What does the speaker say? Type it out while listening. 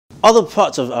Other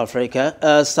parts of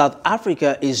Africa, South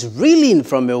Africa is reeling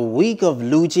from a week of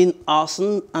looting,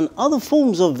 arson, and other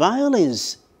forms of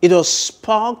violence. It was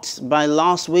sparked by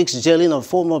last week's jailing of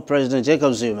former President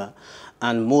Jacob Zuma,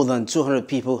 and more than 200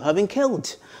 people have been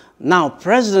killed. Now,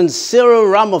 President Cyril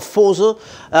Ramaphosa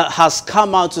has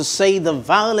come out to say the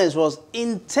violence was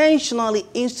intentionally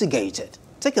instigated.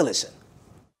 Take a listen.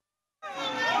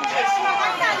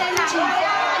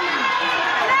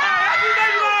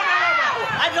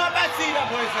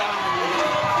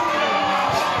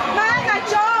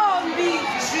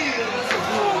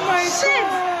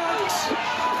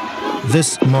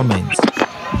 This moment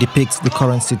depicts the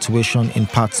current situation in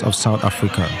parts of South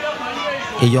Africa.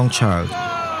 A young child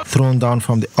thrown down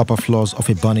from the upper floors of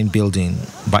a burning building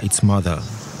by its mother.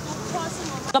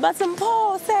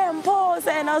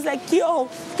 And I was like, yo,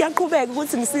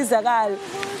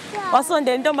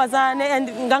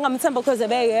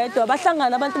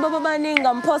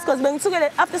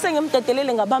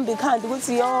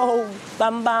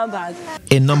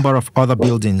 a number of other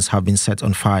buildings have been set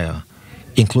on fire,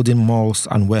 including malls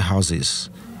and warehouses,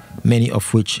 many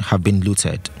of which have been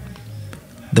looted.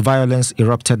 The violence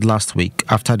erupted last week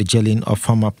after the jailing of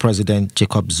former President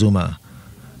Jacob Zuma,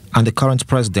 and the current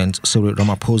president, Cyril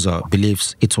Ramaphosa,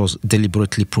 believes it was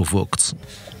deliberately provoked.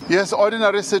 Yes,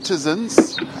 ordinary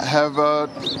citizens have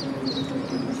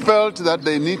felt that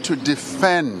they need to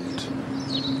defend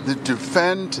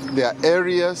their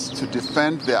areas, to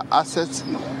defend their assets,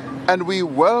 and we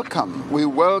welcome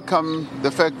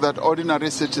the fact that ordinary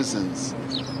citizens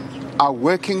are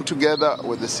working together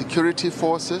with the security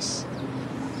forces,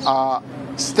 are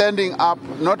standing up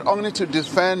not only to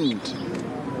defend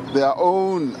their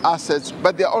own assets,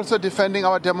 but they're also defending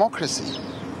our democracy,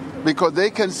 because they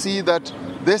can see that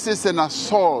this is an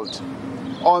assault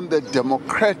on the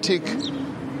democratic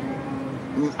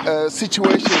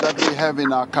situation that we have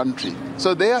in our country.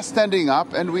 So they are standing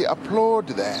up, and we applaud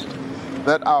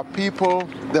that our people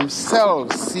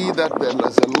themselves see that there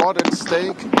is a lot at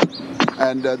stake,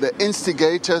 and the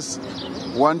instigators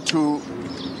want to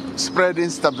spread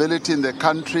instability in the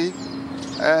country,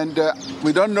 and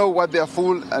we don't know what their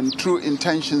full and true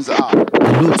intentions are.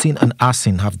 The looting and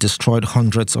arson have destroyed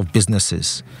hundreds of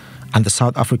businesses, and the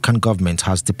South African government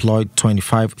has deployed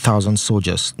 25,000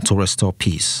 soldiers to restore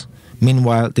peace.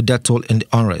 Meanwhile, the death toll in the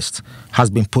unrest has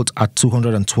been put at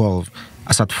 212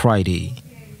 as at Friday,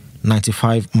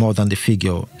 95 more than the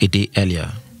figure a day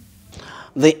earlier.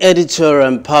 The editor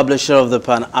and publisher of the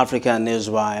Pan-African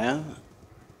Newswire,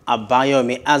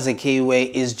 Abayomi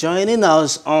Azikiwe, is joining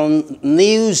us on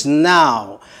News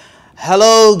Now.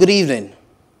 Hello, good evening.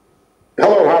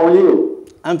 Hello, how are you?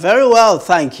 I'm very well,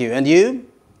 thank you. And you?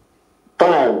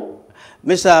 Fine.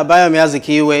 Mr. Abayomi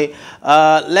Azikiwe,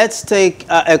 let's take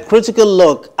a critical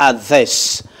look at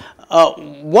this.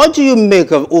 What do you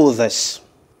make of all this?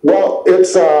 Well,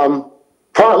 it's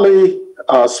partly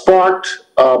sparked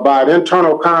by an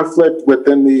internal conflict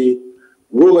within the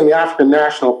ruling African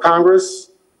National Congress.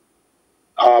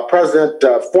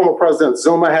 Former President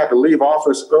Zuma had to leave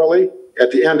office early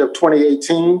at the end of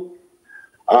 2018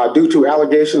 due to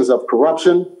allegations of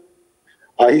corruption.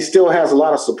 He still has a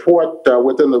lot of support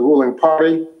within the ruling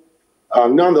party.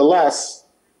 Nonetheless,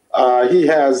 he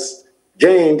has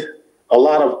gained a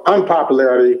lot of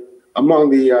unpopularity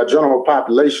among the general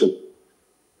population.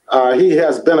 He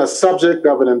has been a subject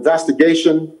of an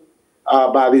investigation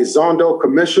by the Zondo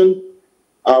Commission,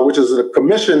 which is a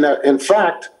commission that, in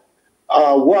fact,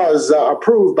 was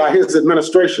approved by his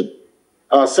administration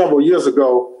several years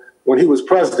ago when he was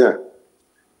president.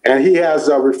 And he has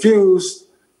refused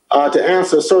to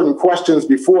answer certain questions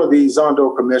before the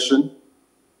Zondo Commission.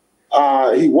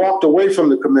 He walked away from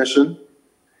the commission,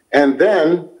 and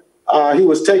then he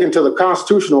was taken to the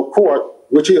Constitutional Court,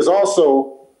 which he is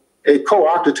also a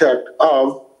co-architect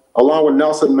of, along with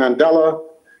Nelson Mandela,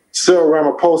 Cyril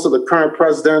Ramaphosa, the current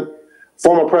president,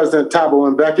 former President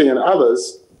Thabo Mbeki, and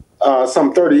others,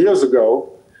 some 30 years ago.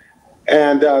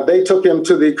 And they took him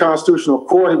to the Constitutional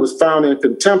Court. He was found in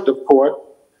contempt of court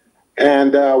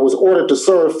and was ordered to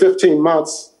serve 15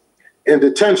 months in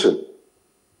detention.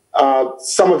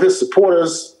 Some of his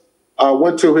supporters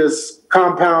went to his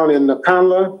compound in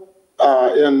Nakanla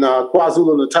in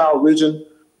KwaZulu-Natal region,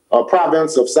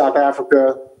 province of South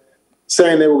Africa,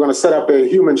 saying they were going to set up a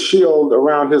human shield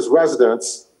around his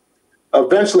residence.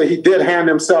 Eventually, he did hand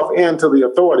himself in to the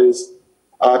authorities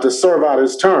to serve out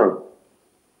his term.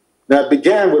 That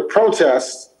began with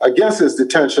protests against his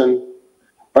detention,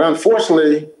 but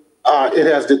unfortunately, it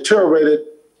has deteriorated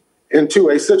into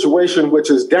a situation which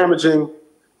is damaging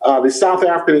the South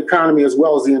African economy as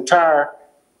well as the entire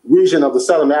region of the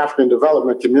Southern African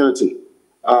Development Community.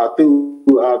 through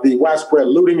the widespread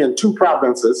looting in 2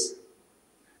 provinces,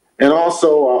 and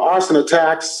also arson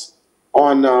attacks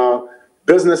on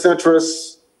business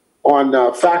interests,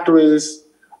 on factories,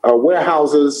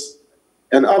 warehouses,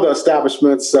 and other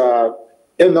establishments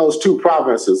in those 2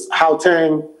 provinces,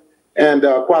 Gauteng and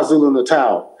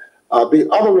KwaZulu-Natal. The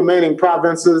other remaining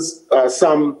provinces,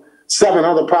 some 7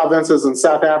 other provinces in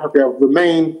South Africa, have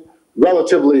remained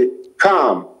relatively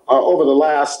calm over the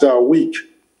last week.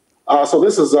 So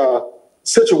this is a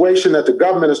situation that the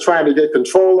government is trying to get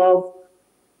control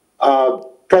of.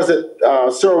 President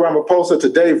Cyril Ramaphosa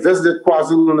today visited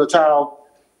KwaZulu-Natal.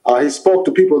 He spoke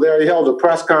to people there. He held a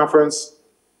press conference,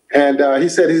 and he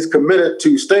said he's committed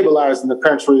to stabilizing the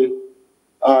country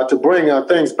to bring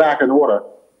things back in order.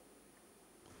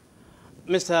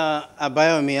 Mr.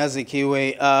 Abayomi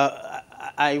Azikiwe,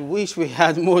 I wish we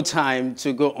had more time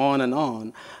to go on and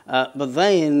on, but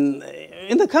then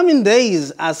in the coming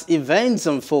days, as events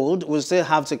unfold, we'll still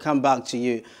have to come back to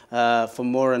you for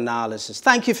more analysis.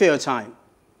 Thank you for your time.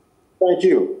 Thank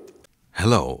you.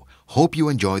 Hello. Hope you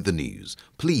enjoyed the news.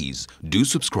 Please do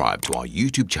subscribe to our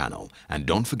YouTube channel and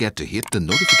don't forget to hit the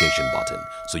notification button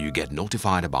so you get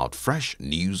notified about fresh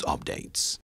news updates.